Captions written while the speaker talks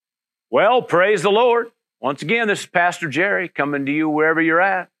Well, praise the Lord. Once again, this is Pastor Jerry coming to you wherever you're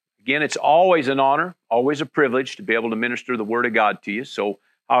at. Again, it's always an honor, always a privilege to be able to minister the Word of God to you. So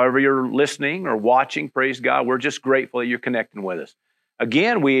however you're listening or watching, praise God, we're just grateful that you're connecting with us.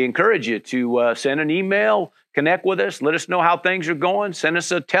 Again, we encourage you to send an email, connect with us, let us know how things are going, send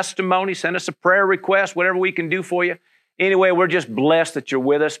us a testimony, send us a prayer request, whatever we can do for you. Anyway, we're just blessed that you're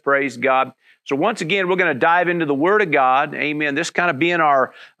with us, praise God. So once again, we're going to dive into the Word of God. Amen. This kind of being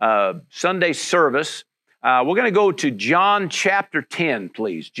our Sunday service. We're going to go to John chapter 10,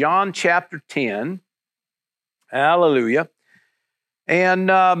 please. John chapter 10. Hallelujah.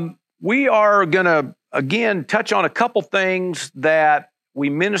 And we are going to, again, touch on a couple things that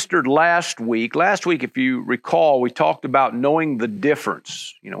we ministered last week. Last week, if you recall, we talked about knowing the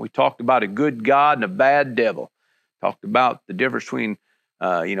difference. You know, we talked about a good God and a bad devil. Talked about the difference between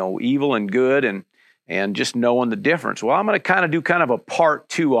evil and good, and just knowing the difference. Well, I'm going to do a part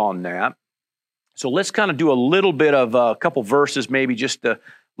 2 on that. So let's kind of do a little bit of a couple verses, maybe just to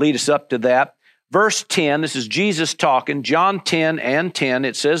lead us up to that. Verse 10, this is Jesus talking, John 10 and 10.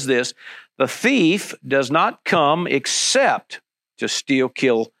 It says this, "The thief does not come except to steal,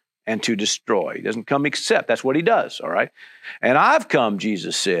 kill, and to destroy." He doesn't come except. That's what he does, all right? "And I've come,"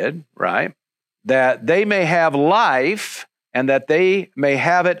 Jesus said, right, "that they may have life, and that they may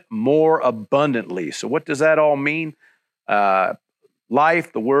have it more abundantly." So what does that all mean?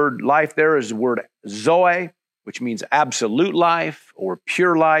 Life, the word life there is the word zoe, which means absolute life or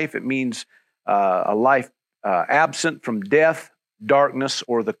pure life. It means a life absent from death, darkness,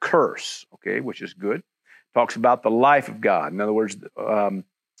 or the curse, okay, which is good. Talks about the life of God. In other words, the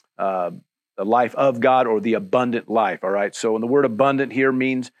life of God or the abundant life, all right? So the word abundant here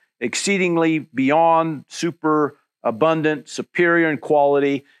means exceedingly beyond, super abundant, superior in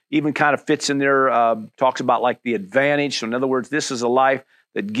quality, even kind of fits in there, talks about like the advantage. So in other words, this is a life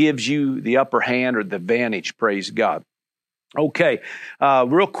that gives you the upper hand or the advantage, praise God. Okay,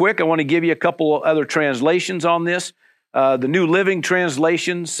 real quick, I want to give you a couple other translations on this. The New Living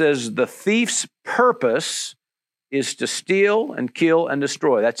Translation says, "The thief's purpose is to steal and kill and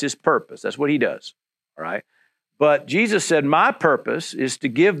destroy." That's his purpose. That's what he does, all right? But Jesus said, "My purpose is to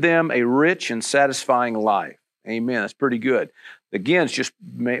give them a rich and satisfying life." Amen. That's pretty good. Again, it's just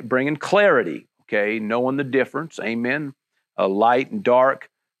bringing clarity, okay? Knowing the difference. Amen. Light and dark,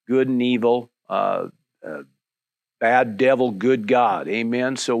 good and evil, bad devil, good God.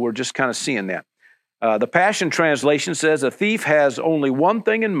 Amen. So we're just kind of seeing that. The Passion Translation says, "A thief has only one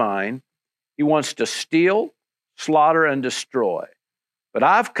thing in mind. He wants to steal, slaughter, and destroy. But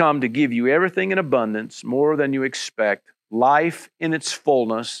I've come to give you everything in abundance, more than you expect, life in its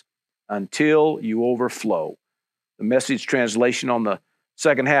fullness until you overflow." The Message translation on the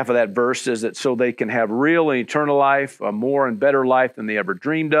second half of that verse says that so they can have real and eternal life, a more and better life than they ever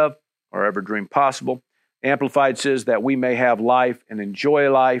dreamed of or ever dreamed possible. Amplified says that we may have life and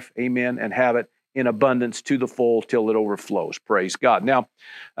enjoy life, amen, and have it in abundance to the full till it overflows. Praise God. Now,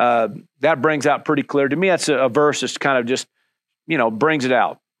 that brings out pretty clear. To me, that's a verse that's kind of just, brings it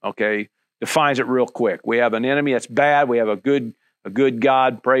out, okay, defines it real quick. We have an enemy that's bad. We have a good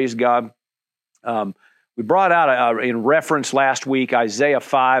God, praise God. We brought out in reference last week, Isaiah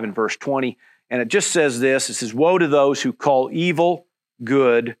 5 and verse 20, and it just says this. It says, "Woe to those who call evil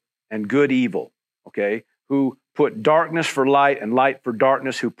good and good evil," okay, "who put darkness for light and light for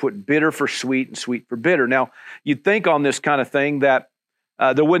darkness, who put bitter for sweet and sweet for bitter." Now, you'd think on this kind of thing that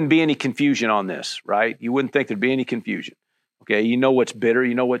there wouldn't be any confusion on this, right? You wouldn't think there'd be any confusion. Okay, you know what's bitter,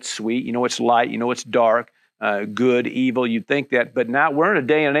 you know what's sweet, you know what's light, you know what's dark. Good, evil, you'd think that, but now we're in a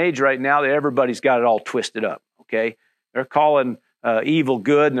day and age right now that everybody's got it all twisted up, okay? They're calling evil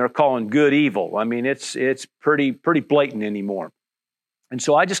good and they're calling good evil. I mean, it's pretty blatant anymore. And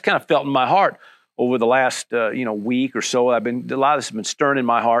so I just kind of felt in my heart over the last week or so, a lot of this has been stirring in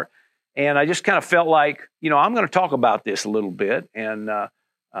my heart, and I just kind of felt like, I'm going to talk about this a little bit and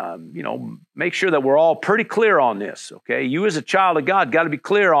make sure that we're all pretty clear on this, okay? You as a child of God got to be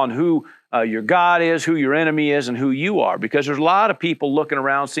clear on who your God is, who your enemy is, and who you are, because there's a lot of people looking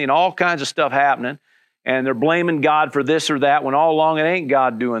around seeing all kinds of stuff happening, and they're blaming God for this or that, when all along it ain't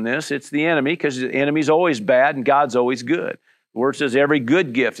God doing this. It's the enemy, because the enemy's always bad and God's always good. The Word says every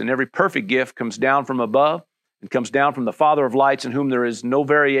good gift and every perfect gift comes down from above and comes down from the Father of lights, in whom there is no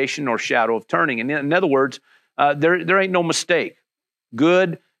variation nor shadow of turning. And in other words, there ain't no mistake.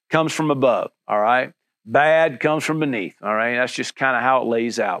 Good comes from above, all right? Bad comes from beneath, all right? That's just kind of how it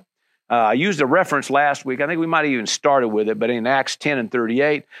lays out. I used a reference last week. I think we might have even started with it, but in Acts 10 and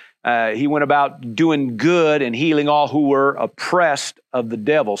 38, he went about doing good and healing all who were oppressed of the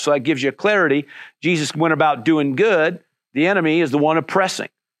devil. So that gives you clarity. Jesus went about doing good. The enemy is the one oppressing.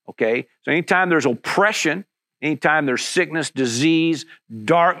 Okay? So anytime there's oppression, anytime there's sickness, disease,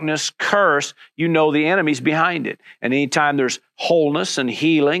 darkness, curse, you know the enemy's behind it. And anytime there's wholeness and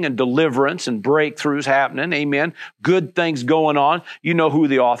healing and deliverance and breakthroughs happening, amen, good things going on, you know who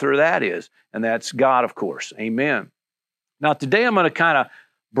the author of that is. And that's God, of course. Amen. Now, today I'm going to kind of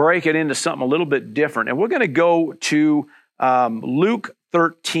break it into something a little bit different. And we're going to go to Luke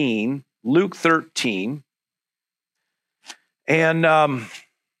 13. Luke 13. And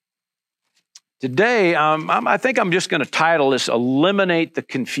today, I think I'm just going to title this Eliminate the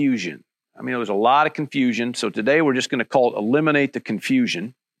Confusion. I mean, there was a lot of confusion. So today we're just going to call it Eliminate the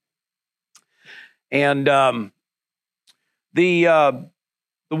Confusion. And the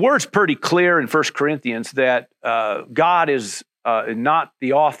word's pretty clear in 1 Corinthians that God is not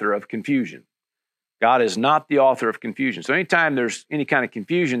the author of confusion. God is not the author of confusion. So anytime there's any kind of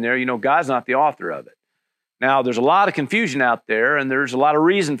confusion there, you know God's not the author of it. Now, there's a lot of confusion out there, and there's a lot of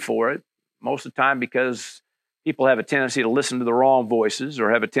reason for it. Most of the time because people have a tendency to listen to the wrong voices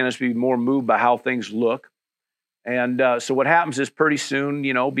or have a tendency to be more moved by how things look. And so what happens is pretty soon,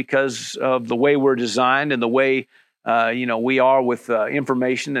 you know, because of the way we're designed and the way, you know, we are with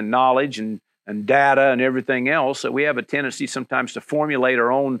information and knowledge and data and everything else, that we have a tendency sometimes to formulate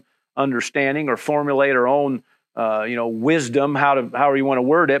our own understanding or formulate our own, you know, wisdom, however you want to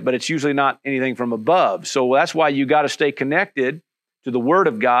word it, but it's usually not anything from above. So that's why you got to stay connected to the Word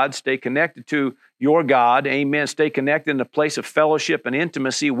of God, stay connected to your God, amen. Stay connected in a place of fellowship and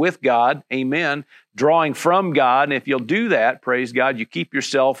intimacy with God, amen. Drawing from God, and if you'll do that, praise God, you keep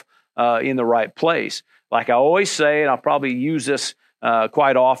yourself in the right place. Like I always say, and I'll probably use this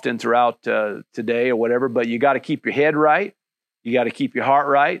quite often throughout today or whatever, but you got to keep your head right, you got to keep your heart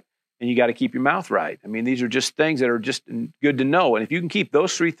right, and you got to keep your mouth right. I mean, these are just things that are just good to know. And if you can keep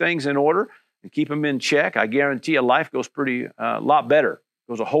those three things in order, and keep them in check, I guarantee you life goes pretty lot better.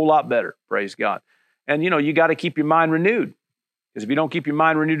 Goes a whole lot better, praise God. And, you know, you got to keep your mind renewed. Because if you don't keep your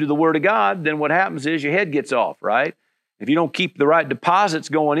mind renewed to the Word of God, then what happens is your head gets off, right? If you don't keep the right deposits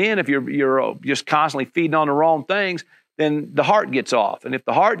going in, if you're just constantly feeding on the wrong things, then the heart gets off. And if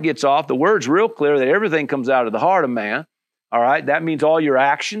the heart gets off, the Word's real clear that everything comes out of the heart of man, all right? That means all your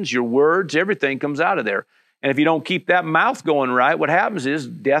actions, your words, everything comes out of there. And if you don't keep that mouth going right, what happens is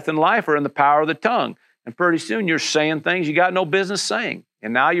death and life are in the power of the tongue. And pretty soon you're saying things you got no business saying.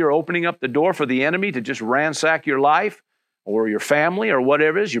 And now you're opening up the door for the enemy to just ransack your life or your family or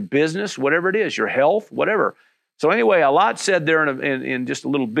whatever it is, your business, whatever it is, your health, whatever. So anyway, a lot said there in just a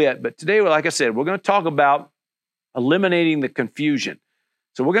little bit. But today, like I said, we're going to talk about eliminating the confusion.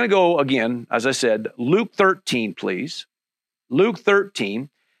 So we're going to go again, as I said, Luke 13, please. Luke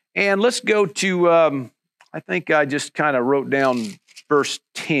 13. And let's go to... I think I just kind of wrote down verse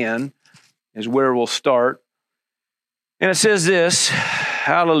 10 is where we'll start. And it says this,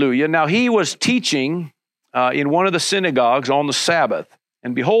 hallelujah. Now he was teaching in one of the synagogues on the Sabbath.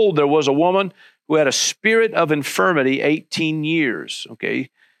 And behold, there was a woman who had a spirit of infirmity 18 years, okay,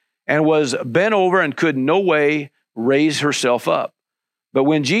 and was bent over and could no way raise herself up. But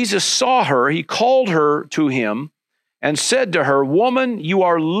when Jesus saw her, he called her to him and said to her, "Woman, you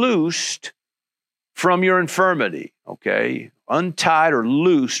are loosed from your infirmity," okay, untied or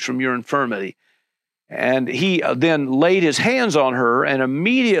loosed from your infirmity. And he then laid his hands on her, and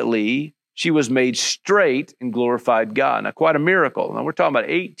immediately she was made straight and glorified God. Now, quite a miracle. Now, we're talking about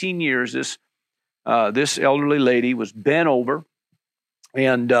 18 years. This elderly lady was bent over,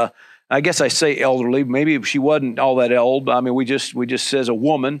 and I guess I say elderly. Maybe she wasn't all that old. I mean, we just says a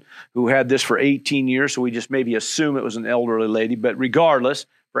woman who had this for 18 years, so we just maybe assume it was an elderly lady. But regardless,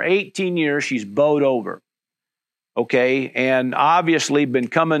 for 18 years, she's bowed over, okay? And obviously been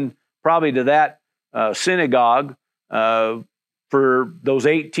coming probably to that synagogue for those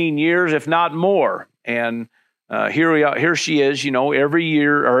 18 years, if not more. And here she is, you know, every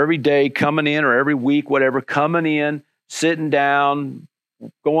year or every day coming in or every week, whatever, coming in, sitting down,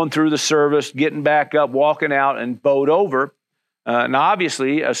 going through the service, getting back up, walking out, and bowed over. And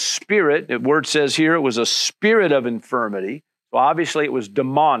obviously a spirit, the word says here, it was a spirit of infirmity. So obviously it was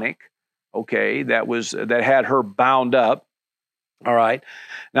demonic, okay, that had her bound up, all right.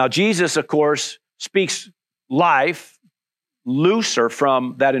 Now Jesus, of course, speaks life, loose her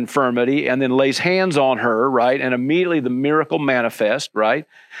from that infirmity, and then lays hands on her, right, and immediately the miracle manifests, right.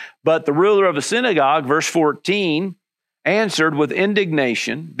 But the ruler of the synagogue, verse 14, answered with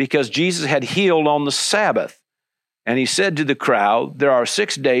indignation because Jesus had healed on the Sabbath. And he said to the crowd, "There are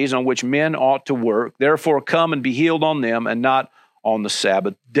 6 days on which men ought to work. Therefore, come and be healed on them and not on the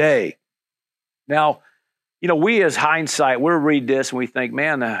Sabbath day." Now, you know, we as hindsight, we'll read this and we think,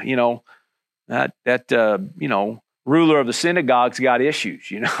 man, you know, that ruler of the synagogue's got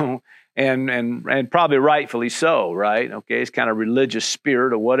issues, and probably rightfully so, right? Okay, it's kind of religious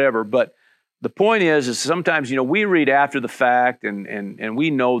spirit or whatever. But the point is sometimes, we read after the fact and we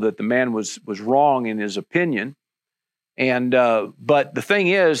know that the man was wrong in his opinion. And but the thing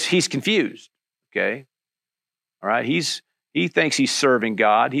is, he's confused, okay? All right, he thinks he's serving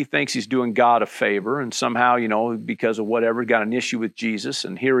God. He thinks he's doing God a favor. And somehow, because of whatever, got an issue with Jesus.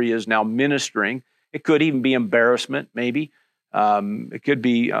 And here he is now ministering. It could even be embarrassment, maybe. It could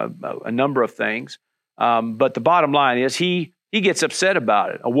be a number of things. But the bottom line is he gets upset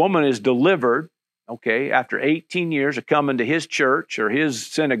about it. A woman is delivered, okay, after 18 years of coming to his church or his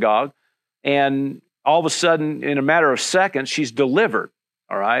synagogue. And all of a sudden, in a matter of seconds, she's delivered,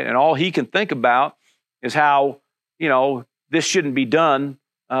 all right? And all he can think about is how, this shouldn't be done,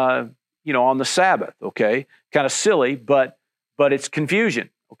 on the Sabbath, okay? Kind of silly, but it's confusion,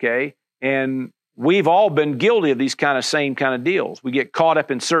 okay? And we've all been guilty of these same kind of deals. We get caught up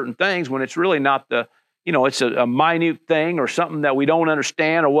in certain things when it's really not it's a minute thing or something that we don't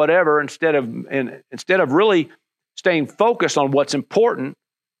understand or whatever, instead of really staying focused on what's important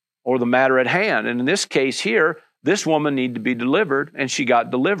or the matter at hand. And in this case here, this woman needed to be delivered, and she got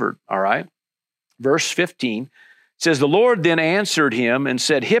delivered, all right? Verse 15 says, the Lord then answered him and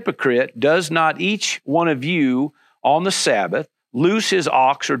said, hypocrite, does not each one of you on the Sabbath loose his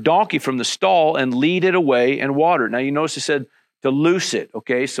ox or donkey from the stall and lead it away and water it? Now you notice he said to loose it,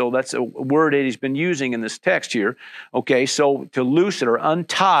 okay? So that's a word that he's been using in this text here, okay? So to loose it or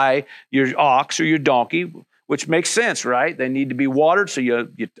untie your ox or your donkey, which makes sense, right? They need to be watered, so you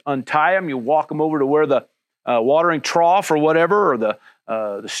untie them, you walk them over to where the watering trough or whatever, or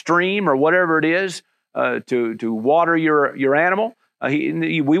the stream or whatever it is, to water your animal.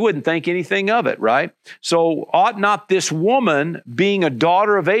 We wouldn't think anything of it, right? So ought not this woman, being a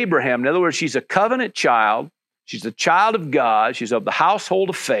daughter of Abraham, in other words, she's a covenant child, she's a child of God, she's of the household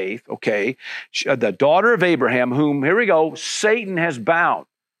of faith, okay? The daughter of Abraham, whom, here we go, Satan has bound.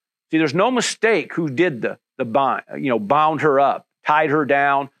 See, there's no mistake who did the bind, bound her up, tied her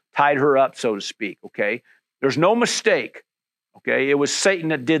down, tied her up, so to speak, okay? There's no mistake, okay? It was Satan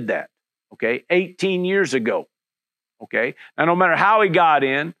that did that, okay? 18 years ago, okay? Now, no matter how he got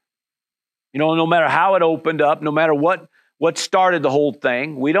in, no matter how it opened up, no matter what started the whole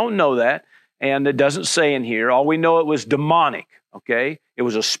thing, we don't know that, and it doesn't say in here. All we know, it was demonic, okay? It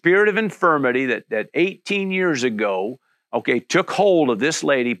was a spirit of infirmity that 18 years ago, okay, took hold of this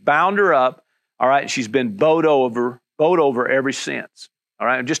lady, bound her up, all right, and she's been bowed over ever since. All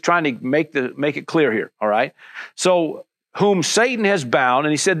right, I'm just trying to make it clear here, all right? So, whom Satan has bound,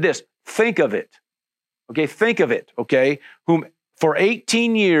 and he said this, think of it, okay? Whom for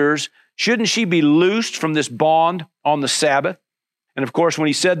 18 years, shouldn't she be loosed from this bond on the Sabbath? And of course, when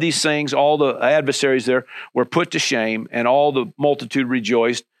he said these things, all the adversaries there were put to shame, and all the multitude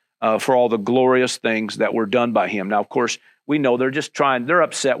rejoiced for all the glorious things that were done by him. Now, of course, we know they're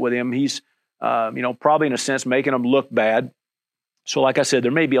upset with him. He's, probably in a sense making them look bad. So like I said,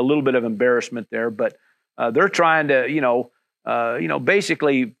 there may be a little bit of embarrassment there, but they're trying to,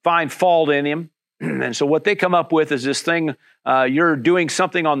 basically find fault in him. And so what they come up with is this thing, you're doing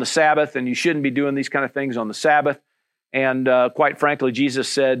something on the Sabbath, and you shouldn't be doing these kind of things on the Sabbath. And quite frankly, Jesus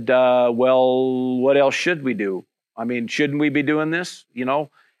said, well, what else should we do? I mean, shouldn't we be doing this?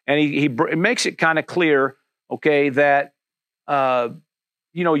 And he makes it kind of clear, okay, that,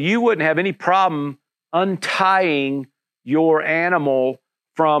 you wouldn't have any problem untying your animal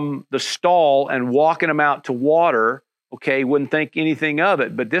from the stall and walking them out to water, okay, wouldn't think anything of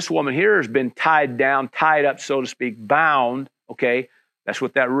it. But this woman here has been tied down, tied up, so to speak, bound, okay, that's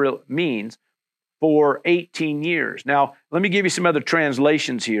what that means, for 18 years. Now, let me give you some other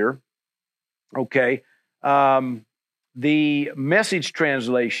translations here, okay. The Message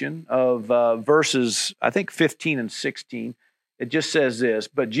translation of verses, I think, 15 and 16, it just says this,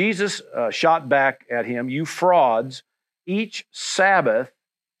 but Jesus shot back at him, you frauds, each Sabbath,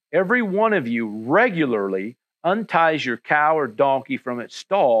 every one of you regularly unties your cow or donkey from its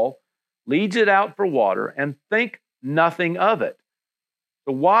stall, leads it out for water, and think nothing of it.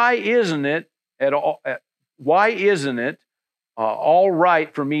 So why isn't it all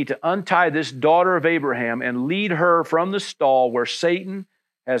right for me to untie this daughter of Abraham and lead her from the stall where Satan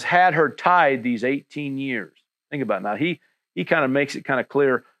has had her tied these 18 years? Think about it. Now, he kind of makes it kind of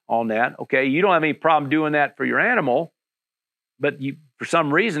clear on that. Okay, you don't have any problem doing that for your animal, but for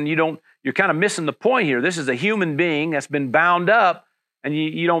some reason you're kind of missing the point here. This is a human being that's been bound up, and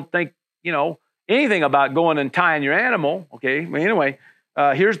you don't think anything about going and tying your animal. Okay, well, anyway,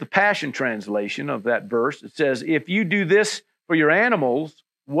 here's the Passion translation of that verse. It says, if you do this for your animals,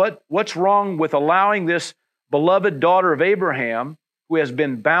 what's wrong with allowing this beloved daughter of Abraham, who has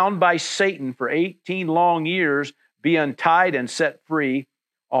been bound by Satan for 18 long years, be untied and set free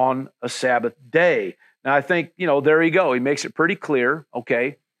on a Sabbath day. Now, I think, there you go. He makes it pretty clear,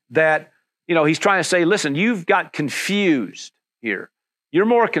 okay, that, he's trying to say, listen, you've got confused here. You're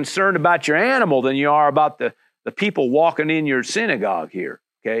more concerned about your animal than you are about the people walking in your synagogue here,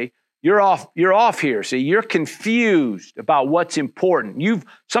 okay? You're off here. See, you're confused about what's important. You've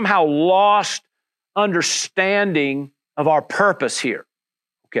somehow lost understanding of our purpose here,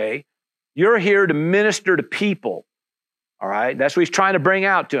 okay? You're here to minister to people, all right? That's what he's trying to bring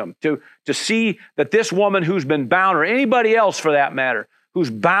out to them, to see that this woman who's been bound, or anybody else for that matter, who's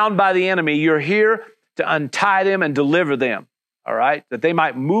bound by the enemy, you're here to untie them and deliver them, all right? That they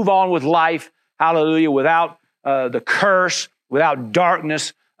might move on with life, hallelujah, without the curse, without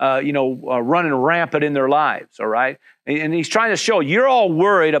darkness, running rampant in their lives, all right? And he's trying to show you're all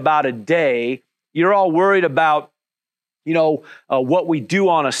worried about a day. You're all worried about, what we do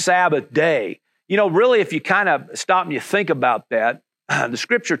on a Sabbath day. Really, if you kind of stop and you think about that, the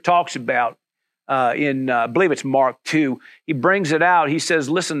scripture talks about I believe it's Mark 2, he brings it out. He says,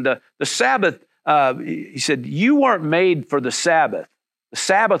 listen, the Sabbath, he said, you weren't made for the Sabbath. The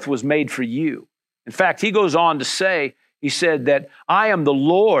Sabbath was made for you. In fact, he goes on to say, he said that I am the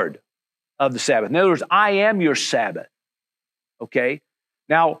Lord of the Sabbath. In other words, I am your Sabbath. Okay?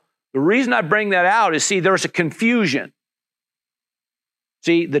 Now, the reason I bring that out is, see, there's a confusion.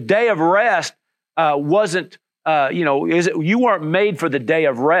 See, the day of rest wasn't, you weren't made for the day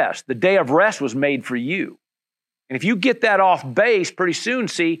of rest. The day of rest was made for you. And if you get that off base, pretty soon,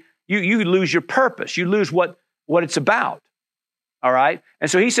 see, you lose your purpose. You lose what it's about. All right? And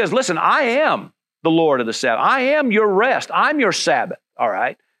so he says, listen, I am the Lord of the Sabbath. I am your rest. I'm your Sabbath. All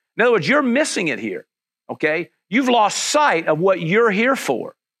right? In other words, you're missing it here. Okay? You've lost sight of what you're here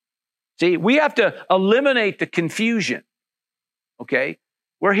for. See, we have to eliminate the confusion. Okay?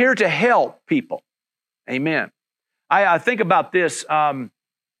 We're here to help people. Amen. I think about this,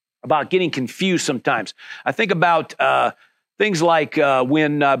 about getting confused sometimes. I think about things like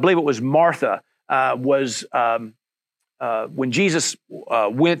when, I believe it was Martha, when Jesus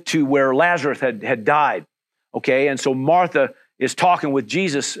went to where Lazarus had died. Okay, and so Martha is talking with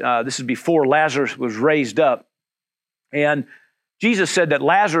Jesus. This is before Lazarus was raised up. And Jesus said that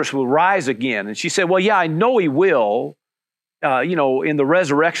Lazarus will rise again. And she said, well, yeah, I know he will. In the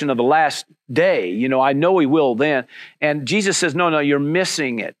resurrection of the last day, I know he will then. And Jesus says, no, you're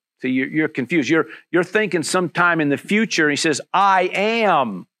missing it. So you're confused. You're thinking sometime in the future. He says, I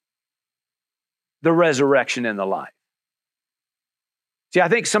am the resurrection and the life. See, I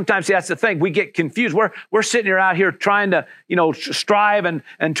think sometimes that's the thing. We get confused. We're sitting here out here trying to, strive and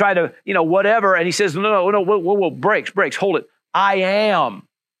try to, whatever. And he says, no, breaks, hold it. I am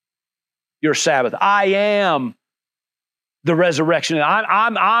your Sabbath. I am the resurrection.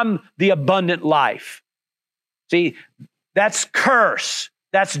 I'm the abundant life. See, that's curse.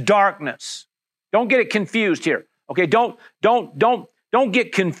 That's darkness. Don't get it confused here. Okay, don't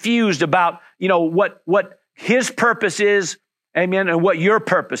get confused about, what his purpose is, amen, and what your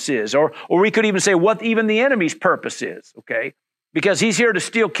purpose is. Or we could even say what even the enemy's purpose is, okay? Because he's here to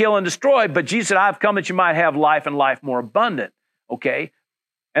steal, kill, and destroy, but Jesus said, I've come that you might have life and life more abundant, okay?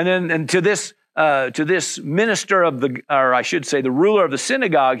 And to this minister of the ruler of the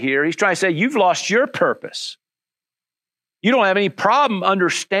synagogue here, he's trying to say, you've lost your purpose. You don't have any problem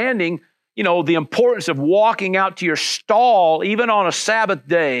understanding, the importance of walking out to your stall, even on a Sabbath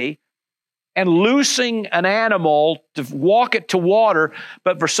day, and loosing an animal to walk it to water.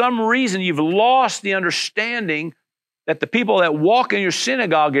 But for some reason, you've lost the understanding that the people that walk in your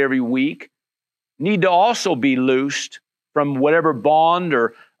synagogue every week need to also be loosed from whatever bond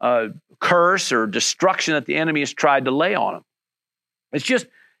or curse or destruction that the enemy has tried to lay on them. It's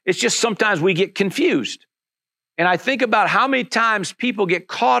just sometimes we get confused. And I think about how many times people get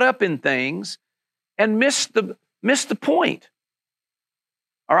caught up in things and miss the point.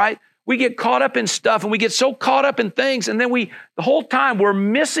 All right? We get caught up in stuff and we get so caught up in things, and then the whole time we're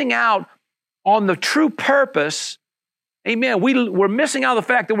missing out on the true purpose. Amen. We're missing out on the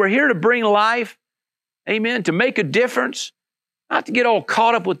fact that we're here to bring life. Amen. To make a difference. Not to get all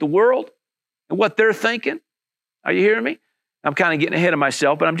caught up with the world and what they're thinking. Are you hearing me? I'm kind of getting ahead of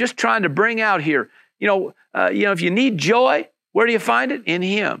myself, but I'm just trying to bring out here, if you need joy, where do you find it? In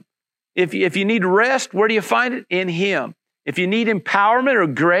Him. If you need rest, where do you find it? In Him. If you need empowerment or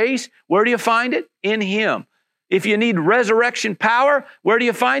grace, where do you find it? In Him. If you need resurrection power, where do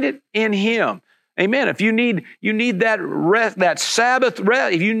you find it? In Him. Amen. If you need that rest, that Sabbath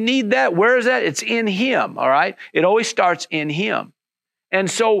rest, if you need that, where is that? It's in Him, all right? It always starts in Him.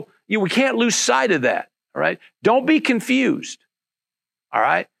 And so we can't lose sight of that. All right? Don't be confused. All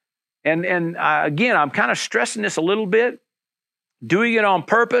right? And again, I'm kind of stressing this a little bit, doing it on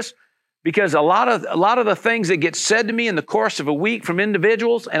purpose, because a lot of the things that get said to me in the course of a week from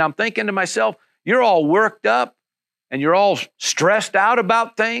individuals, and I'm thinking to myself, you're all worked up and you're all stressed out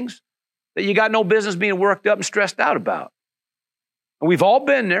about things that you got no business being worked up and stressed out about. And we've all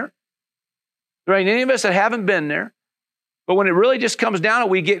been there. There ain't any of us that haven't been there. But when it really just comes down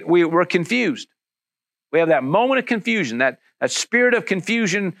to it, we're confused. We have that moment of confusion, that spirit of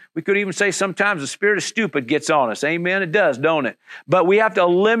confusion. We could even say sometimes the spirit of stupid gets on us. Amen? It does, don't it? But we have to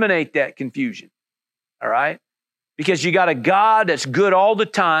eliminate that confusion, all right? Because you got a God that's good all the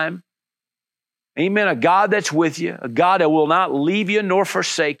time. Amen? A God that's with you, a God that will not leave you nor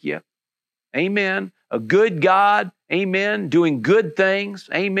forsake you. Amen? A good God, amen, doing good things,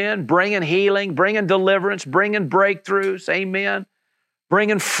 amen, bringing healing, bringing deliverance, bringing breakthroughs, amen,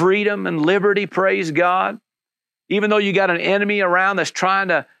 bringing freedom and liberty, praise God. Even though you got an enemy around that's trying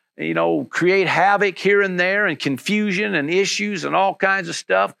to, create havoc here and there and confusion and issues and all kinds of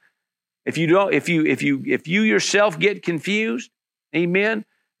stuff. If you yourself get confused, amen,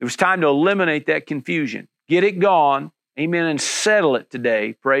 it was time to eliminate that confusion. Get it gone, amen, and settle it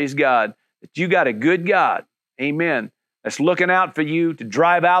today, praise God, that you got a good God, amen, that's looking out for you to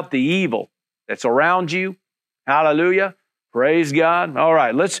drive out the evil that's around you. Hallelujah. Praise God. All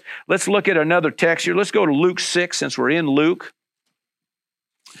right, let's look at another text here. Let's go to Luke 6 since we're in Luke.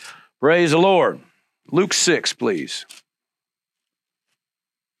 Praise the Lord. Luke 6, please.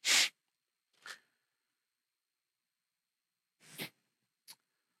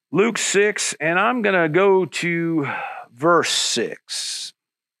 Luke 6, and I'm going to go to verse 6.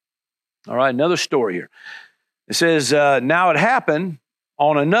 All right, another story here. It says, now it happened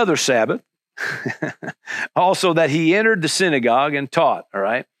on another Sabbath, also that he entered the synagogue and taught, all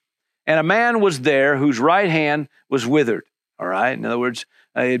right? And a man was there whose right hand was withered, all right? In other words,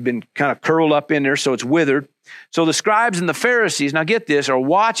 it had been kind of curled up in there, so it's withered. So the scribes and the Pharisees, now get this, are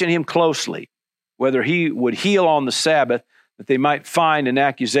watching him closely, whether he would heal on the Sabbath, that they might find an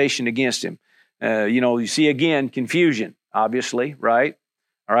accusation against him. You see again, confusion, obviously, right?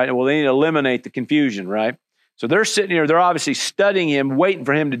 All right, well, they need to eliminate the confusion, right? So they're sitting here, they're obviously studying him, waiting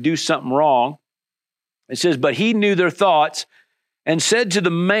for him to do something wrong. It says, but he knew their thoughts and said to the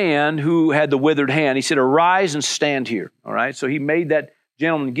man who had the withered hand, he said, arise and stand here. All right. So he made that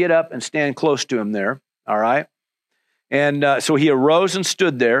gentleman get up and stand close to him there. All right. And so he arose and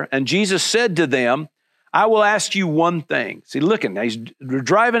stood there. And Jesus said to them, I will ask you one thing. See, looking, we're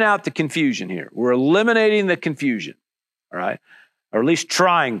driving out the confusion here. We're eliminating the confusion. All right. Or at least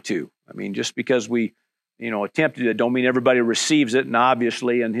trying to. I mean, just because we attempted it, don't mean everybody receives it. And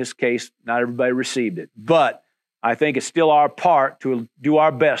obviously, in his case, not everybody received it. But I think it's still our part to do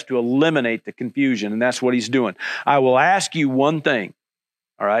our best to eliminate the confusion. And that's what he's doing. I will ask you one thing.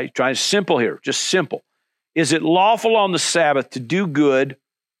 All right? Trying simple here, just simple. Is it lawful on the Sabbath to do good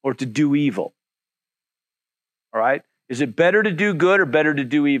or to do evil? All right? Is it better to do good or better to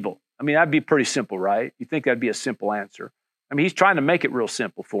do evil? I mean, that'd be pretty simple, right? You think that'd be a simple answer. I mean, he's trying to make it real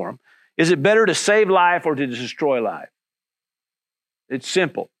simple for him. Is it better to save life or to destroy life? It's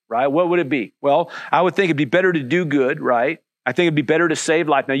simple, right? What would it be? Well, I would think it'd be better to do good, right? I think it'd be better to save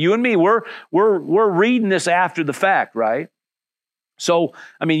life. Now, you and me, we're reading this after the fact, right? So,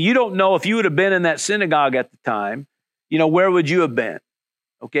 I mean, you don't know if you would have been in that synagogue at the time, where would you have been?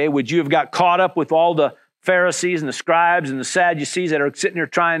 Okay, would you have got caught up with all the Pharisees and the scribes and the Sadducees that are sitting there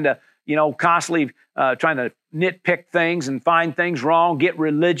trying to, constantly trying to nitpick things and find things wrong, get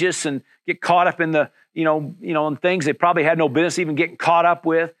religious and get caught up in the, in things they probably had no business even getting caught up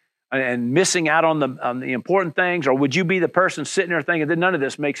with and missing out on the important things? Or would you be the person sitting there thinking that none of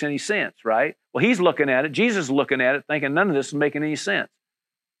this makes any sense, right? Well, he's looking at it. Jesus is looking at it thinking none of this is making any sense.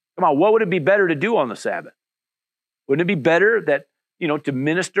 Come on, what would it be better to do on the Sabbath? Wouldn't it be better that, to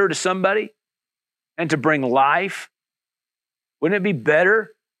minister to somebody and to bring life? Wouldn't it be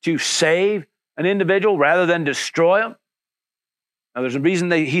better to save an individual rather than destroy them? Now, there's a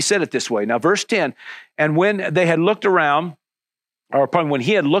reason he said it this way. Now, verse 10, and when they had looked around, when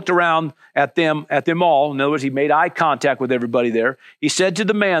he had looked around at them all, in other words, he made eye contact with everybody there, he said to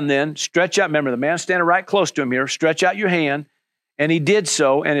the man then, stretch out, remember the man standing right close to him here, stretch out your hand, and he did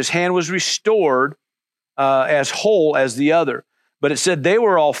so, and his hand was restored as whole as the other. But it said they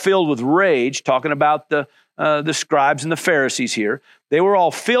were all filled with rage, talking about the scribes and the Pharisees here. They were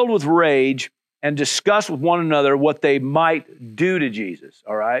all filled with rage and discussed with one another what they might do to Jesus,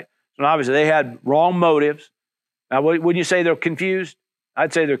 all right? So obviously they had wrong motives. Now, wouldn't you say they're confused?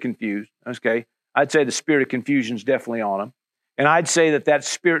 I'd say they're confused, okay? I'd say the spirit of confusion is definitely on them. And I'd say that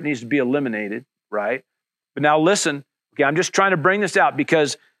spirit needs to be eliminated, right? But now listen, okay, I'm just trying to bring this out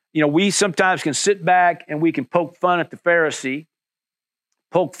because, we sometimes can sit back and we can poke fun at the Pharisee,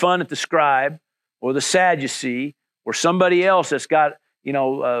 poke fun at the scribe or the Sadducee or somebody else that's got,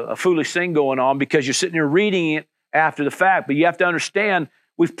 a foolish thing going on because you're sitting there reading it after the fact. But you have to understand,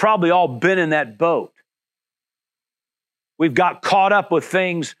 we've probably all been in that boat. We've got caught up with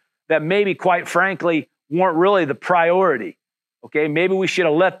things that maybe, quite frankly, weren't really the priority. Okay, maybe we should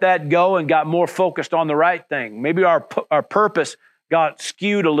have let that go and got more focused on the right thing. Maybe our purpose got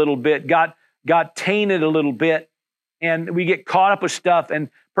skewed a little bit, got tainted a little bit, and we get caught up with stuff, and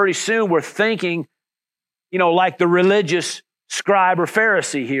pretty soon we're thinking, like the religious scribe or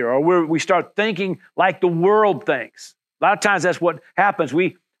Pharisee here, or we start thinking like the world thinks. A lot of times that's what happens.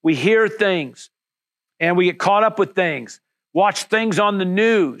 We hear things, and we get caught up with things, watch things on the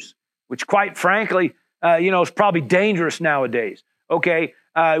news, which quite frankly, is probably dangerous nowadays. Okay,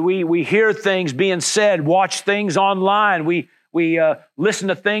 we hear things being said, watch things online, we listen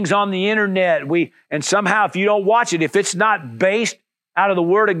to things on the internet, and somehow if you don't watch it, if it's not based out of the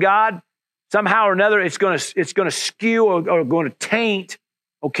Word of God, somehow or another it's going to skew or going to taint,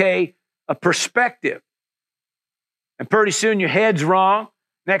 okay, a perspective. And pretty soon your head's wrong.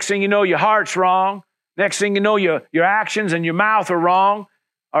 Next thing you know, your heart's wrong. Next thing you know, your actions and your mouth are wrong.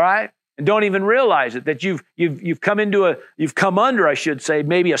 All right. And don't even realize it, that you've come under, I should say,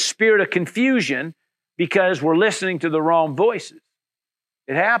 maybe a spirit of confusion because we're listening to the wrong voices.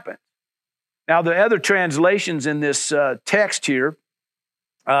 It happens. Now, the other translations in this text here,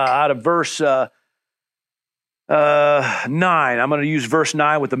 out of verse 9, I'm going to use verse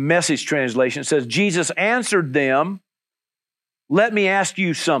 9 with the Message translation. It says, Jesus answered them, "Let me ask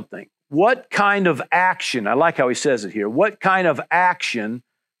you something. What kind of action," I like how he says it here, what kind of action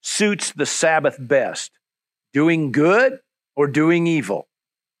suits the Sabbath best? Doing good or doing evil?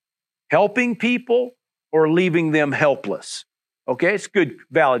 Helping people or leaving them helpless? Okay, it's a good,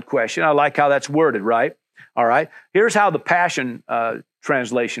 valid question. I like how that's worded, right? All right. Here's how the Passion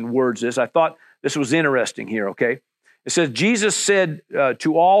translation words this. I thought this was interesting here, okay? It says, Jesus said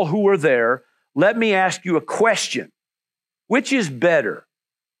to all who were there, "Let me ask you a question. Which is better,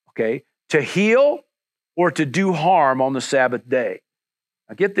 okay, to heal or to do harm on the Sabbath day?"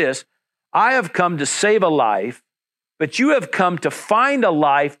 Now get this. I have come to save a life, but you have come to find a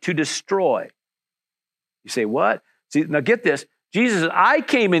life to destroy. You say, what? See, now get this. Jesus said, I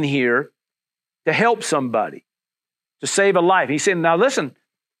came in here to help somebody, to save a life. He said, now listen,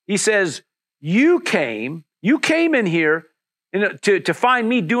 he says, you came in here to find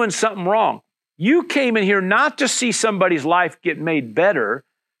me doing something wrong. You came in here not to see somebody's life get made better.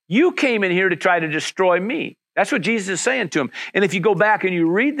 You came in here to try to destroy me. That's what Jesus is saying to him. And if you go back and you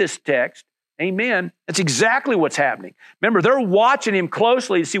read this text, amen, that's exactly what's happening. Remember, they're watching him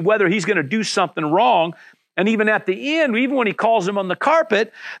closely to see whether he's going to do something wrong. And even at the end, even when he calls them on the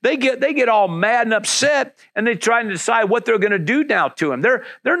carpet, they get all mad and upset, and they're trying to decide what they're going to do now to him. They're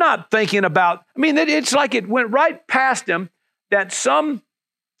not thinking about, it's like it went right past him that some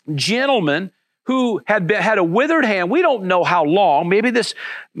gentleman who had a withered hand, we don't know how long, maybe this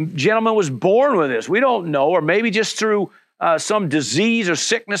gentleman was born with this, we don't know, or maybe just through some disease or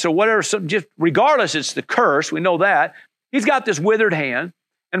sickness or whatever, just regardless, it's the curse, we know that. He's got this withered hand,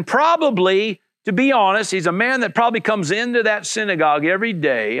 and probably, to be honest, he's a man that probably comes into that synagogue every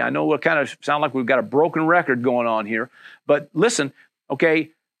day. I know we kind of sound like we've got a broken record going on here, but listen,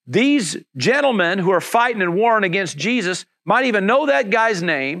 okay, these gentlemen who are fighting and warring against Jesus might even know that guy's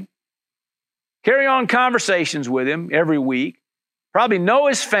name, carry on conversations with him every week, probably know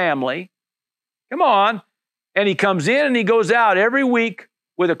his family. Come on. And he comes in and he goes out every week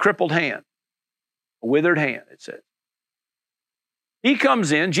with a crippled hand, a withered hand, it says. He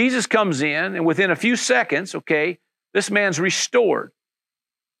comes in, Jesus comes in, and within a few seconds, okay, this man's restored.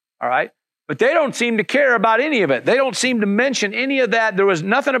 All right? But they don't seem to care about any of it. They don't seem to mention any of that. There was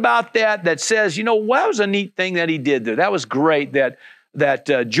nothing about that says, that was a neat thing that he did there. That was great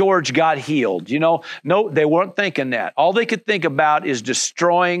that George got healed. No, they weren't thinking that. All they could think about is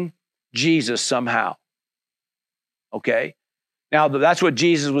destroying Jesus somehow. Okay? Now, that's what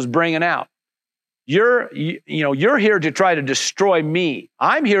Jesus was bringing out. You're here to try to destroy me.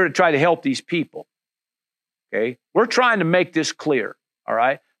 I'm here to try to help these people. Okay? We're trying to make this clear. All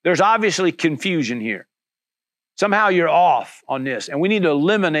right? There's obviously confusion here. Somehow you're off on this, and we need to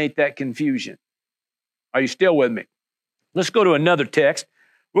eliminate that confusion. Are you still with me? Let's go to another text.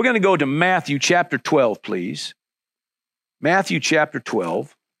 We're going to go to Matthew chapter 12, please. Matthew chapter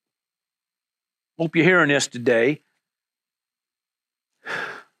 12. Hope you're hearing this today.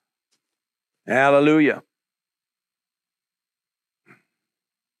 Hallelujah.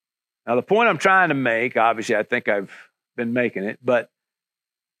 Now, the point I'm trying to make, obviously, I think I've been making it, but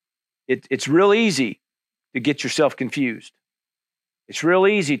it's real easy to get yourself confused. It's real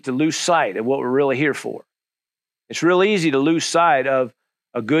easy to lose sight of what we're really here for. It's real easy to lose sight of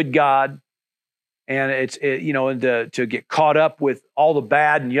a good God, and to get caught up with all the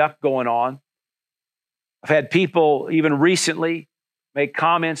bad and yuck going on. I've had people even recently make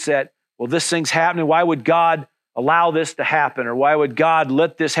comments that, well, this thing's happening. Why would God allow this to happen? Or why would God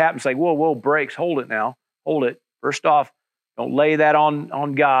let this happen? It's like, whoa, brakes, hold it now. Hold it. First off, don't lay that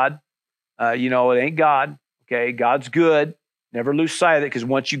on God. It ain't God. Okay, God's good. Never lose sight of it, because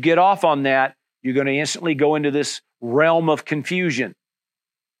once you get off on that, you're going to instantly go into this realm of confusion.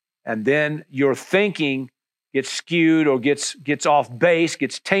 And then your thinking gets skewed or gets off base,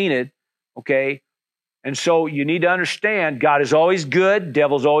 gets tainted, okay? And so you need to understand God is always good,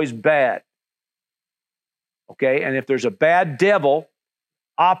 devil's always bad, okay? And if there's a bad devil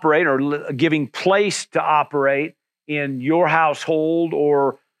operating or giving place to operate in your household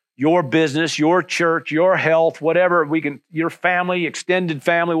or your business, your church, your health, whatever, your family, extended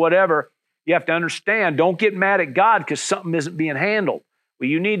family, whatever, you have to understand, don't get mad at God because something isn't being handled. What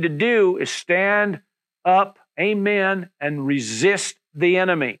you need to do is stand up, amen, and resist the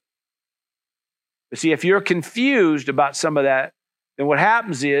enemy. But see, if you're confused about some of that, then what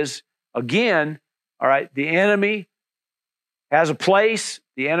happens is, again, all right, the enemy has a place,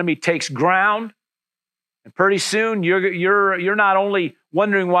 the enemy takes ground, and pretty soon you're not only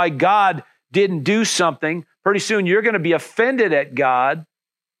wondering why God didn't do something, pretty soon you're going to be offended at God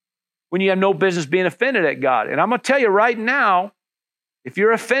when you have no business being offended at God. And I'm going to tell you right now, if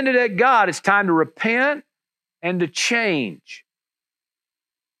you're offended at God, it's time to repent and to change.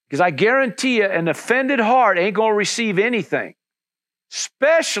 Because I guarantee you, an offended heart ain't going to receive anything,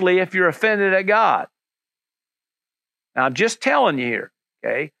 especially if you're offended at God. Now, I'm just telling you here,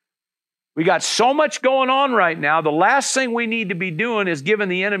 okay? We got so much going on right now. The last thing we need to be doing is giving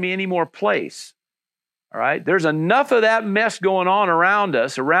the enemy any more place. All right? There's enough of that mess going on around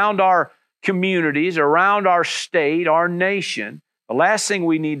us, around our communities, around our state, our nation. The last thing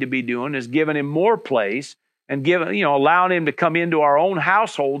we need to be doing is giving him more place and allowing him to come into our own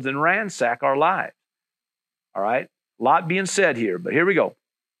households and ransack our lives. All right? A lot being said here, but here we go.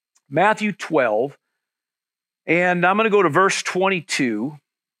 Matthew 12, and I'm going to go to verse 22.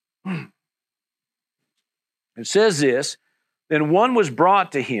 It says this, then one was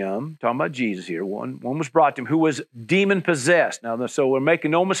brought to him, talking about Jesus here, one was brought to him who was demon-possessed. Now, so we're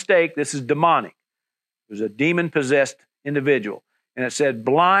making no mistake, this is demonic. It was a demon-possessed individual. And it said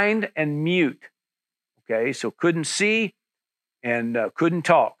blind and mute. Okay, so couldn't see and couldn't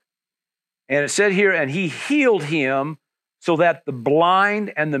talk. And it said here, and he healed him so that the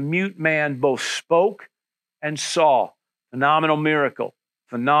blind and the mute man both spoke and saw. Phenomenal miracle.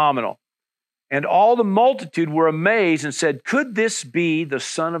 Phenomenal. And all the multitude were amazed and said, could this be the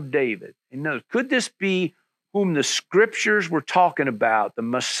Son of David? And notice, could this be whom the scriptures were talking about, the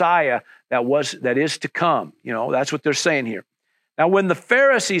Messiah that is to come? That's what they're saying here. Now, when the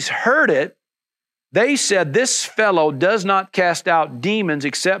Pharisees heard it, they said, this fellow does not cast out demons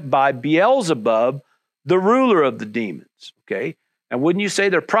except by Beelzebub, the ruler of the demons. Okay? And wouldn't you say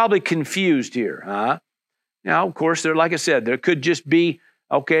they're probably confused here, huh? Now, of course, like I said, there could just be,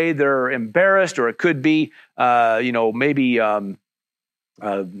 okay, they're embarrassed, or it could be, maybe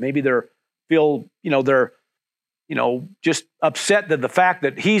they're just upset that the fact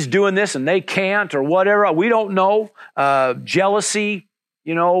that he's doing this and they can't, or whatever. We don't know. Jealousy,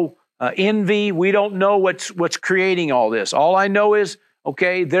 envy. We don't know what's creating all this. All I know is,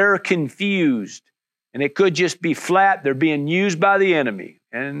 okay, they're confused, and it could just be flat. They're being used by the enemy,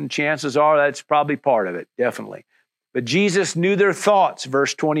 and chances are that's probably part of it, definitely. But Jesus knew their thoughts,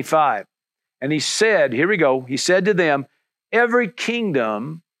 verse 25. And he said, here we go, he said to them, every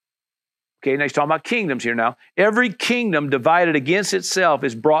kingdom, okay, now he's talking about kingdoms here now. Every kingdom divided against itself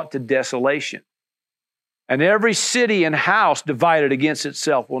is brought to desolation. And every city and house divided against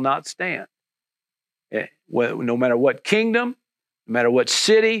itself will not stand. No matter what kingdom, no matter what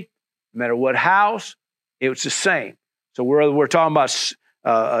city, no matter what house, it's the same. So we're talking about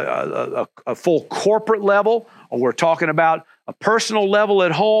a full corporate level, or we're talking about a personal level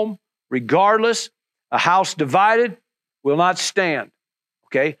at home, regardless, a house divided will not stand,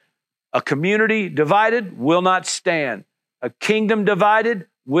 okay? A community divided will not stand. A kingdom divided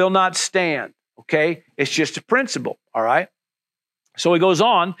will not stand, okay? It's just a principle, all right? So he goes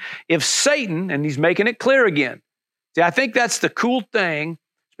on, if Satan, and he's making it clear again. See, I think that's the cool thing,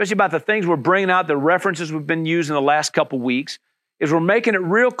 especially about the things we're bringing out, the references we've been using the last couple weeks, is we're making it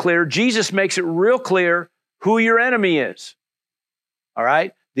real clear. Jesus makes it real clear who your enemy is. All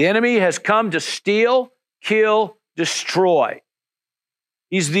right? The enemy has come to steal, kill, destroy.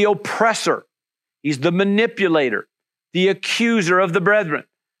 He's the oppressor. He's the manipulator, the accuser of the brethren.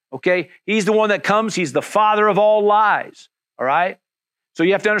 Okay? He's the one that comes. He's the father of all lies. All right? So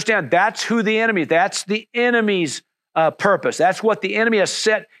you have to understand that's who the enemy is. That's the enemy's purpose. That's what the enemy has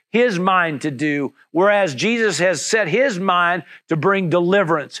set his mind to do, whereas Jesus has set his mind to bring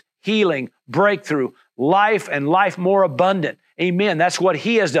deliverance, healing, breakthrough, life, and life more abundant. Amen. That's what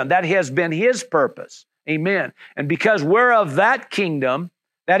he has done. That has been his purpose. Amen. And because we're of that kingdom,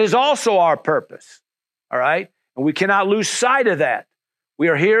 that is also our purpose. All right? And we cannot lose sight of that. We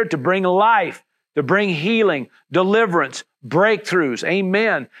are here to bring life, to bring healing, deliverance, breakthroughs.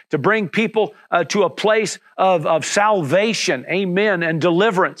 Amen. To bring people to a place of salvation. Amen. And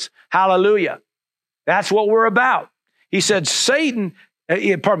deliverance. Hallelujah. That's what we're about. He said,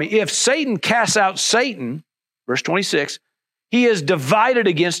 if Satan casts out Satan, verse 26, he is divided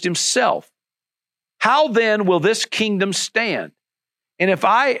against himself. How then will this kingdom stand? And if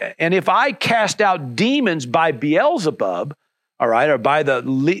I cast out demons by Beelzebub, all right, or by what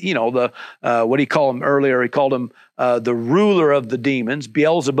do you call him earlier? He called him the ruler of the demons,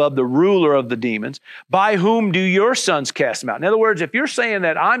 Beelzebub, the ruler of the demons. By whom do your sons cast them out? In other words, if you're saying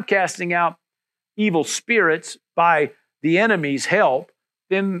that I'm casting out evil spirits by the enemy's help,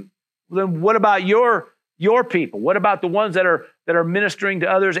 then what about your people? What about the ones that are ministering to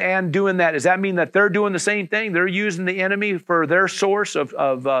others and doing that? Does that mean that they're doing the same thing? They're using the enemy for their source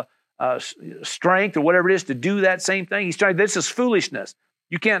of strength or whatever it is to do that same thing? He's trying. This is foolishness.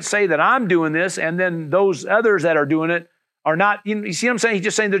 You can't say that I'm doing this and then those others that are doing it are not. You see what I'm saying? He's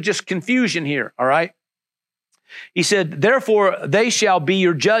just saying there's just confusion here. All right. He said, therefore they shall be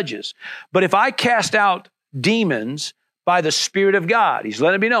your judges. But if I cast out demons by the Spirit of God, he's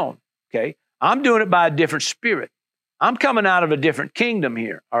letting it be known. Okay. I'm doing it by a different spirit. I'm coming out of a different kingdom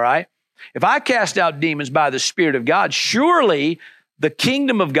here, all right? If I cast out demons by the Spirit of God, surely the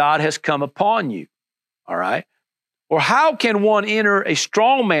kingdom of God has come upon you, all right? Or how can one enter a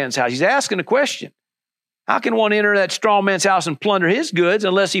strong man's house? He's asking a question. How can one enter that strong man's house and plunder his goods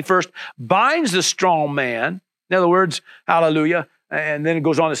unless he first binds the strong man? In other words, hallelujah, and then it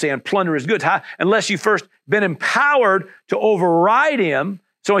goes on to say, and plunder his goods. Unless you first been empowered to override him.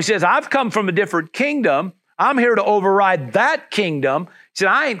 So he says, I've come from a different kingdom. I'm here to override that kingdom. He said,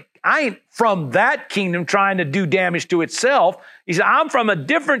 I ain't from that kingdom trying to do damage to itself. He said, I'm from a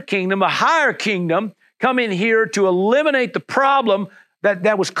different kingdom, a higher kingdom, come in here to eliminate the problem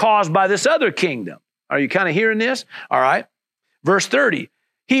that was caused by this other kingdom. Are you kind of hearing this? All right. Verse 30,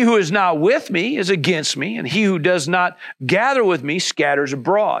 he who is not with me is against me, and he who does not gather with me scatters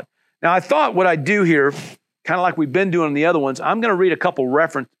abroad. Now, I thought what I'd do here, kind of like we've been doing in the other ones, I'm going to read a couple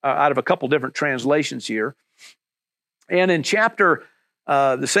out of a couple different translations here. And in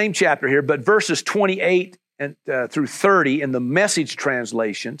the same chapter here, but verses 28 through 30 in the Message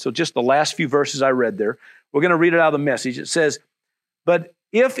translation, so just the last few verses I read there, we're going to read it out of the Message. It says, but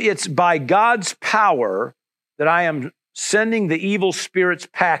if it's by God's power that I am sending the evil spirits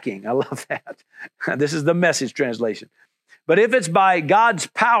packing, I love that. This is the Message translation. But if it's by God's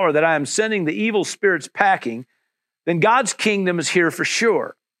power that I am sending the evil spirits packing, then God's kingdom is here for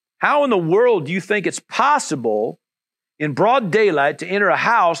sure. How in the world do you think it's possible in broad daylight to enter a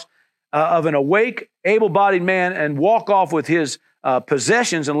house of an awake, able-bodied man and walk off with his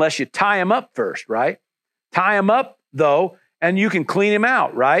possessions unless you tie him up first, right? Tie him up, though, and you can clean him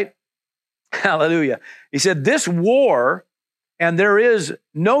out, right? Hallelujah. He said, this war, and there is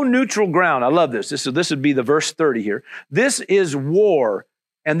no neutral ground. I love this. This would be the verse 30 here. This is war,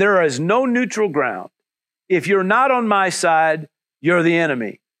 and there is no neutral ground. If you're not on my side, you're the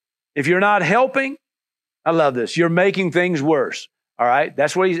enemy. If you're not helping, I love this, you're making things worse. All right.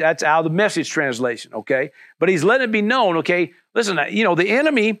 That's out of the Message translation. Okay. But he's letting it be known. Okay. Listen, the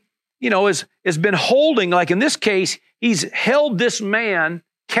enemy, has been holding, like in this case, he's held this man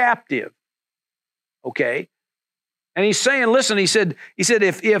captive. Okay. And he's saying, listen, he said,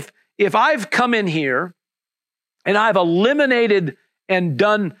 if I've come in here and I've eliminated and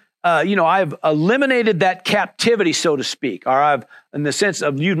done, I've eliminated that captivity, so to speak, or I've, in the sense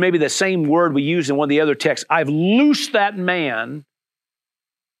of used maybe the same word we used in one of the other texts, I've loosed that man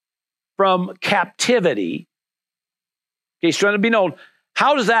from captivity. Okay, he's trying to be known.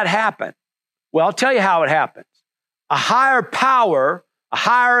 How does that happen? Well, I'll tell you how it happens. A higher power, a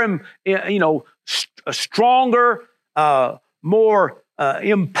higher, a stronger, more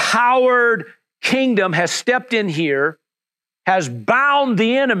empowered kingdom has stepped in here, has bound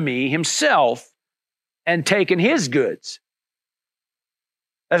the enemy himself and taken his goods.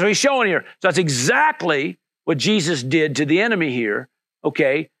 That's what he's showing here. So that's exactly what Jesus did to the enemy here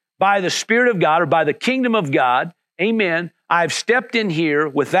okay, by the Spirit of God or by the kingdom of God, amen, I've stepped in here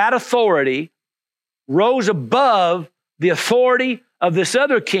with that authority, rose above the authority of this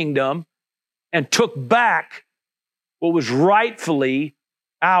other kingdom, and took back what was rightfully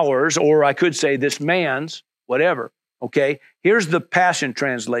ours, or I could say this man's, whatever, okay? Here's the Passion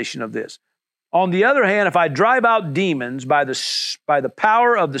Translation of this. On the other hand, if I drive out demons by the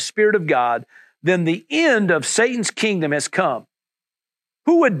power of the Spirit of God, then the end of Satan's kingdom has come.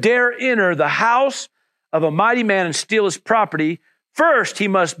 Who would dare enter the house of a mighty man and steal his property? First, he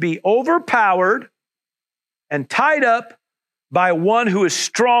must be overpowered and tied up by one who is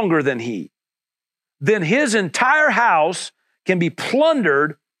stronger than he. Then his entire house can be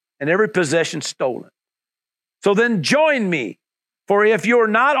plundered and every possession stolen. So then join me, for if you're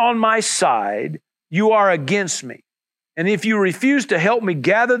not on my side, you are against me. And if you refuse to help me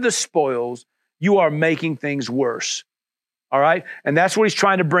gather the spoils, you are making things worse. All right? And that's what he's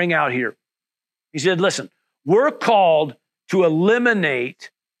trying to bring out here. He said, listen, we're called to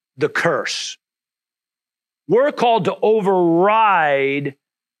eliminate the curse. We're called to override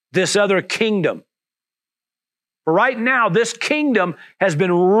this other kingdom. For right now, this kingdom has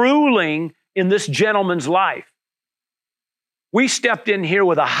been ruling in this gentleman's life. We stepped in here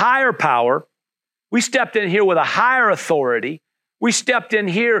with a higher power. We stepped in here with a higher authority. We stepped in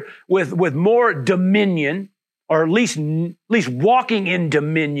here with more dominion, or at least walking in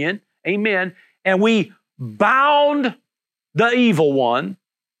dominion. Amen. And we bound the evil one.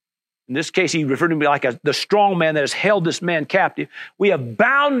 In this case, he referred to me like the strong man that has held this man captive. We have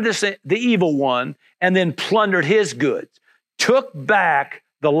bound the evil one and then plundered his goods, took back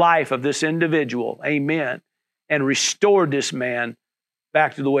the life of this individual. Amen. And restored this man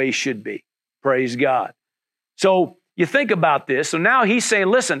back to the way he should be. Praise God. So you think about this. So now he's saying,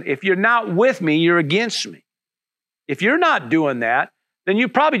 listen, if you're not with me, you're against me. If you're not doing that, then you're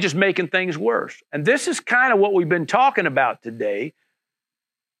probably just making things worse. And this is kind of what we've been talking about today,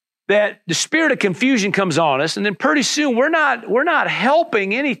 that the spirit of confusion comes on us, and then pretty soon we're not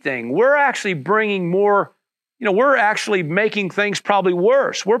helping anything. We're actually bringing more, we're actually making things probably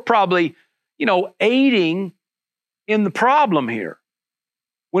worse. We're probably, aiding in the problem here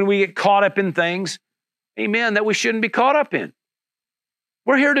when we get caught up in things, amen, that we shouldn't be caught up in.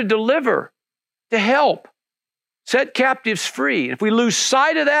 We're here to deliver, to help, set captives free. And if we lose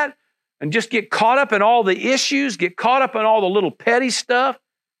sight of that and just get caught up in all the issues, get caught up in all the little petty stuff,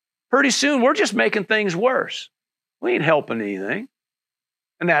 pretty soon we're just making things worse. We ain't helping anything.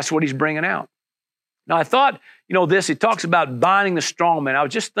 And that's what he's bringing out. Now, I thought, he talks about binding the strong man. I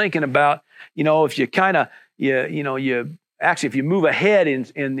was just thinking about, if you kind of, if you move ahead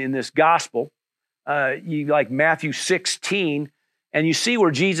in this gospel, you like Matthew 16, and you see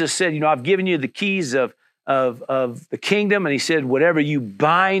where Jesus said, I've given you the keys of the kingdom. And he said, whatever you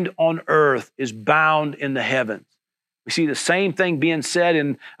bind on earth is bound in the heavens. We see the same thing being said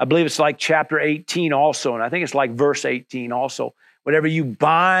in, I believe it's like chapter 18 also. And I think it's like verse 18 also. Whatever you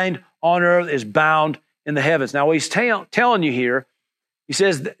bind on earth is bound in the heavens. Now, what he's telling you here, he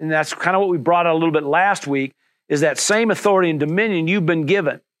says, and that's kind of what we brought out a little bit last week, is that same authority and dominion you've been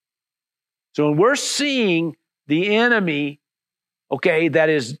given. So when we're seeing the enemy, that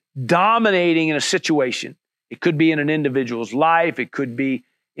is dominating in a situation, it could be in an individual's life, it could be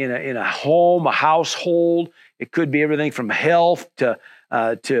in a home, a household, it could be everything from health to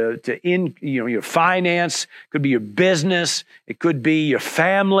your finance, it could be your business, it could be your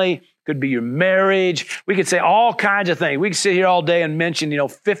family, it could be your marriage. We could say all kinds of things. We could sit here all day and mention,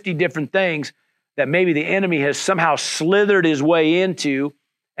 50 different things that maybe the enemy has somehow slithered his way into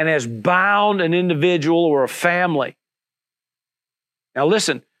and has bound an individual or a family. Now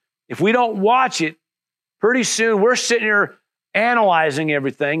listen, if we don't watch it, pretty soon we're sitting here analyzing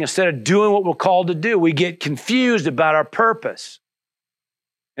everything instead of doing what we're called to do. We get confused about our purpose.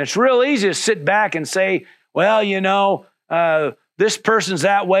 And it's real easy to sit back and say, well, this person's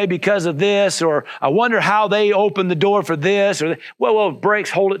that way because of this, or I wonder how they opened the door for this, or well, brakes,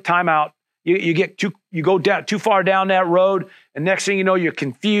 hold it, time out. You go down too far down that road, and next thing you know, you're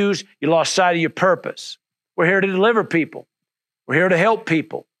confused. You lost sight of your purpose. We're here to deliver people. We're here to help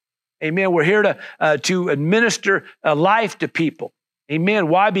people. Amen. We're here to administer life to people. Amen.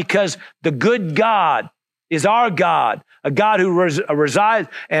 Why? Because the good God is our God, a God who resides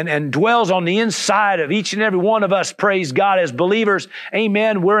and dwells on the inside of each and every one of us. Praise God. As believers,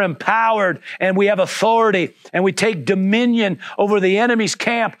 amen, we're empowered and we have authority and we take dominion over the enemy's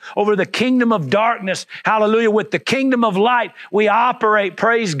camp, over the kingdom of darkness. Hallelujah. With the kingdom of light, we operate,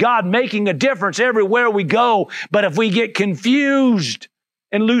 praise God, making a difference everywhere we go. But if we get confused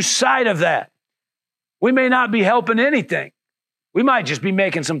and lose sight of that, we may not be helping anything. We might just be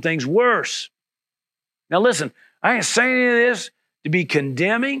making some things worse. Now listen, I ain't saying any of this to be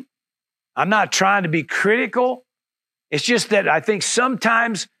condemning. I'm not trying to be critical. It's just that I think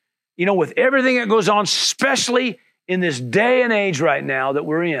sometimes, with everything that goes on, especially in this day and age right now that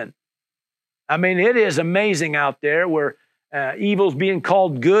we're in, I mean, it is amazing out there where evil's being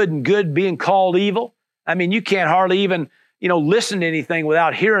called good and good being called evil. I mean, you can't hardly even, listen to anything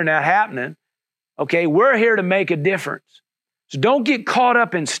without hearing that happening. Okay, we're here to make a difference. So don't get caught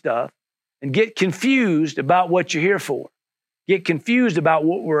up in stuff and get confused about what you're here for. Get confused about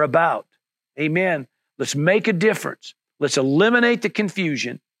what we're about. Amen. Let's make a difference. Let's eliminate the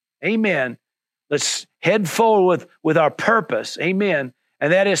confusion. Amen. Let's head forward with our purpose. Amen.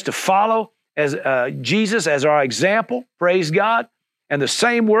 And that is to follow as Jesus as our example. Praise God. And the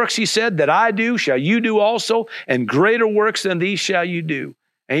same works, he said, that I do shall you do also, and greater works than these shall you do.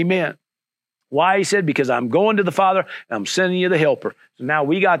 Amen. Why? He said, because I'm going to the Father and I'm sending you the helper. So now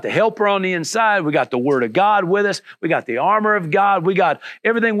we got the helper on the inside. We got the Word of God with us. We got the armor of God. We got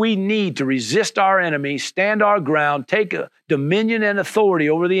everything we need to resist our enemy, stand our ground, take a dominion and authority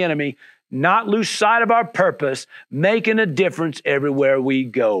over the enemy, not lose sight of our purpose, making a difference everywhere we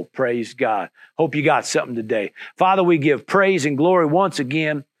go. Praise God. Hope you got something today. Father, we give praise and glory once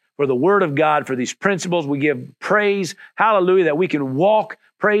again for the Word of God, for these principles. We give praise, hallelujah, that we can walk,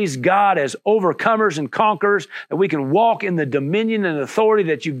 praise God, as overcomers and conquerors, that we can walk in the dominion and authority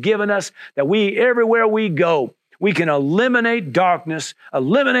that you've given us, that we, everywhere we go, we can eliminate darkness,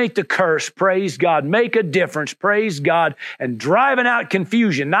 eliminate the curse, praise God, make a difference, praise God, and driving out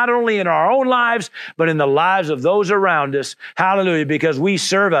confusion, not only in our own lives, but in the lives of those around us. Hallelujah, because we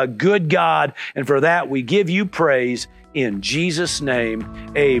serve a good God, and for that we give you praise in Jesus'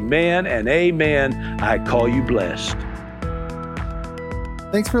 name. Amen and amen. I call you blessed.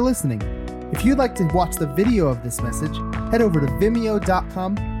 Thanks for listening. If you'd like to watch the video of this message, head over to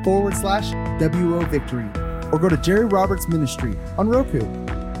vimeo.com/WO Victory or go to Jerry Roberts Ministry on Roku.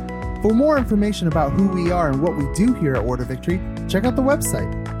 For more information about who we are and what we do here at Word of Victory, check out the website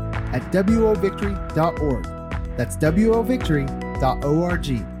at wovictory.org. That's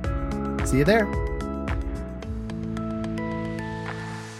wovictory.org. See you there.